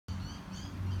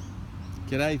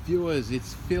G'day viewers,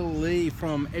 it's Phil Lee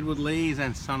from Edward Lee's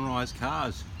and Sunrise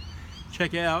Cars.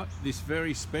 Check out this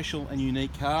very special and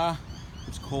unique car.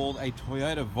 It's called a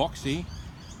Toyota Voxy,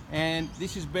 and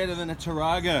this is better than a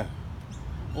Tarago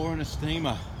or an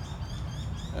Estima.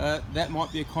 That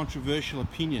might be a controversial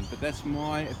opinion, but that's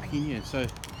my opinion, so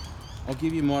I'll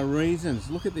give you my reasons.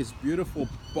 Look at this beautiful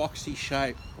boxy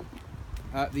shape.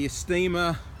 The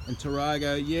Estima and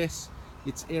Tarago, yes,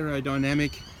 it's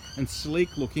aerodynamic and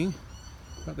sleek looking,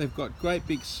 but they've got great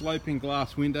big sloping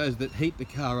glass windows that heat the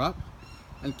car up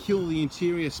and kill the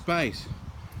interior space.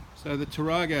 So the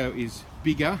Tarago is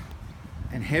bigger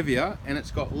and heavier, and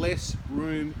it's got less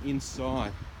room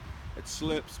inside. It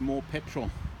slurps more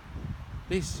petrol.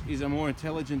 This is a more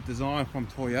intelligent design from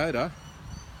Toyota,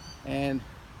 and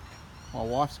my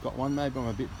wife's got one. Maybe I'm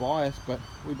a bit biased, but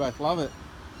we both love it.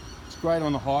 It's great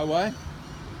on the highway.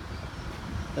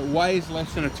 It weighs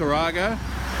less than a Tarago,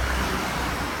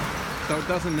 so it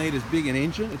doesn't need as big an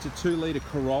engine. It's a 2-litre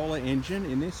Corolla engine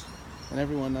in this, and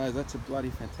everyone knows that's a bloody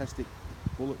fantastic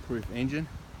bulletproof engine.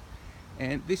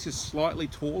 And this is slightly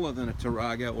taller than a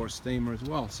Tarago or a Estima as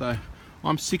well. So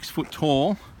I'm 6 foot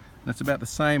tall. That's about the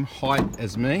same height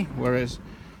as me, whereas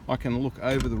I can look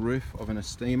over the roof of an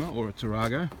Estima or a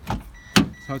Tarago.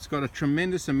 So it's got a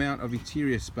tremendous amount of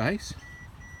interior space,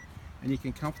 and you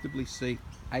can comfortably seat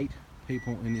 8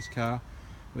 people in this car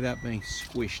without being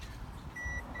squished.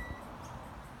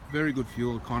 Very good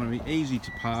fuel economy, easy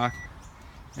to park,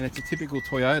 and it's a typical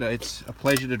Toyota. It's a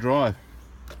pleasure to drive.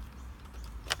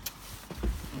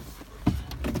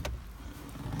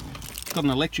 It's got an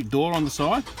electric door on the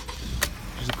side,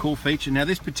 which is a cool feature. Now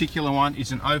this particular one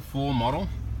is an 04 model.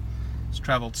 It's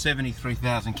travelled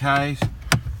 73,000 Ks.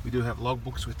 We do have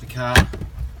logbooks with the car.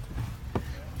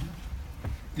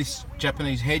 This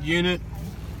Japanese head unit,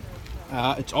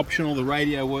 it's optional. The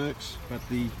radio works, but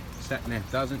the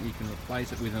sat-nav doesn't. You can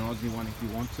replace it with an Aussie one if you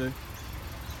want to.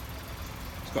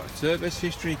 It's got service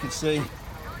history. You can see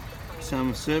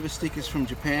some service stickers from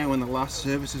Japan when the last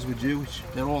services were due, which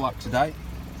they're all up to date.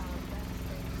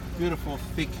 Beautiful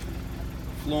thick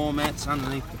floor mats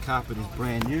underneath. The carpet is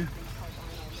brand new.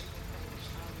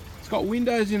 It's got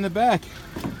windows in the back,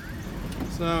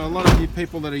 so a lot of you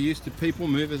people that are used to people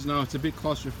movers know it's a bit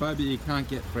claustrophobic. You can't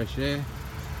get fresh air.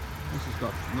 This has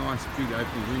got nice big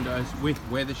open windows with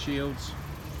weather shields,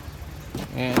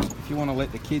 and if you want to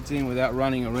let the kids in without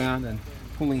running around and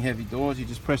pulling heavy doors, you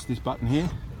just press this button here.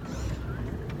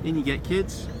 In you get,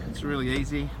 kids. It's really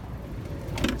easy.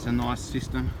 It's a nice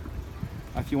system.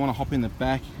 If you want to hop in the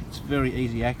back, it's very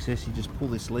easy access. You just pull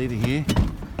this lever here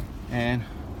and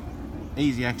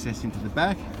easy access into the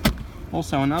back.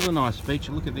 Also another nice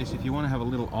feature, look at this, if you want to have a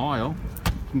little aisle,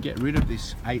 you can get rid of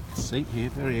this 8th seat here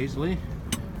very easily.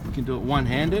 You can do it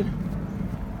one-handed,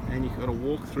 and you've got a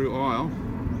walk-through aisle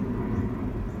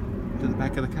to the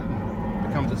back of the car. It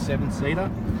becomes a 7-seater,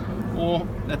 or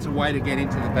that's a way to get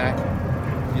into the back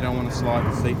if you don't want to slide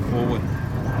the seat forward.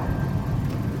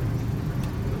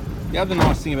 The other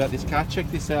nice thing about this car, check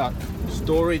this out.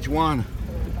 Storage 1,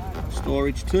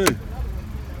 storage 2,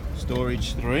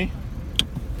 storage 3,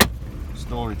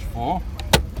 storage 4,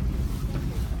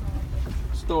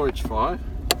 storage 5,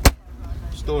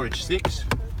 storage 6,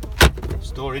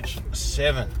 storage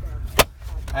 7,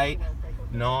 8,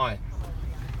 9,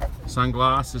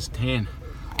 sunglasses 10.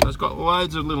 So it's got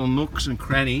loads of little nooks and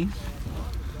crannies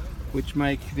which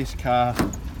make this car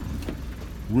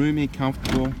roomy,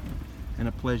 comfortable, and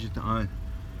a pleasure to own.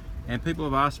 And people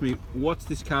have asked me, what's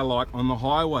this car like on the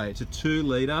highway? It's a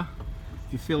 2-litre.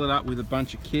 If you fill it up with a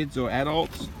bunch of kids or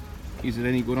adults, is it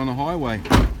any good on the highway?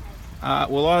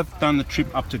 Well, I've done the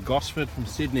trip up to Gosford from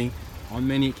Sydney on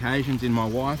many occasions in my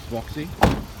wife's Voxy,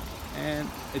 and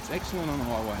it's excellent on the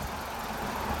highway.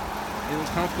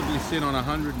 It'll comfortably sit on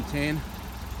 110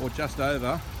 or just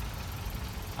over,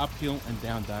 uphill and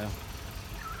down dale.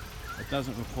 It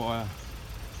doesn't require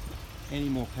any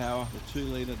more power. The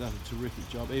 2-litre does a terrific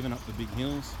job, even up the big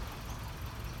hills.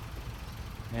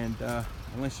 And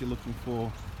unless you're looking for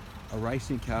a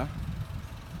racing car,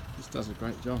 this does a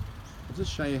great job. I'll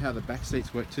just show you how the back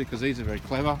seats work too, because these are very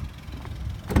clever.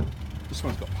 This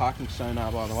one's got parking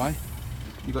sonar, by the way.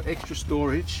 You've got extra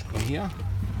storage in here.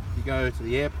 You go to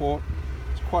the airport,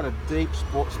 it's quite a deep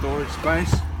sport storage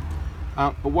space.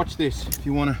 But watch this, if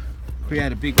you want to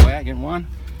create a big wagon, 1,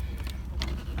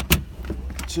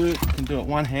 2, you can do it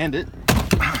one-handed,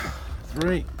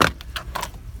 3,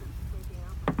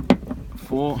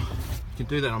 4, you can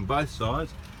do that on both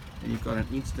sides, and you've got an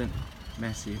instant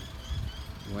massive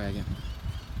wagon.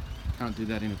 Can't do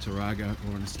that in a Tarago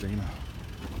or an Estima.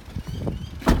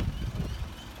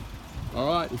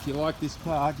 Alright, if you like this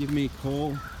car, give me a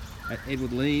call at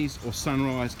Edward Lee's or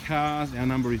Sunrise Cars. Our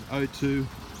number is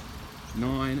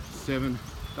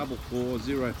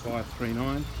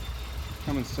 0297440539.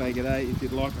 Come and say g'day if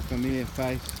you'd like a familiar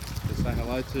face to say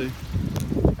hello to.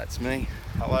 That's me.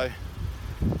 Hello.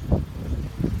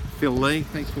 Phil Lee,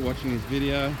 thanks for watching this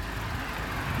video.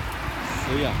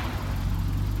 See ya.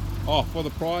 Oh, for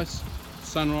the price,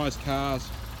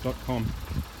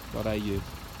 sunrisecars.com.au.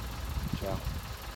 Ciao.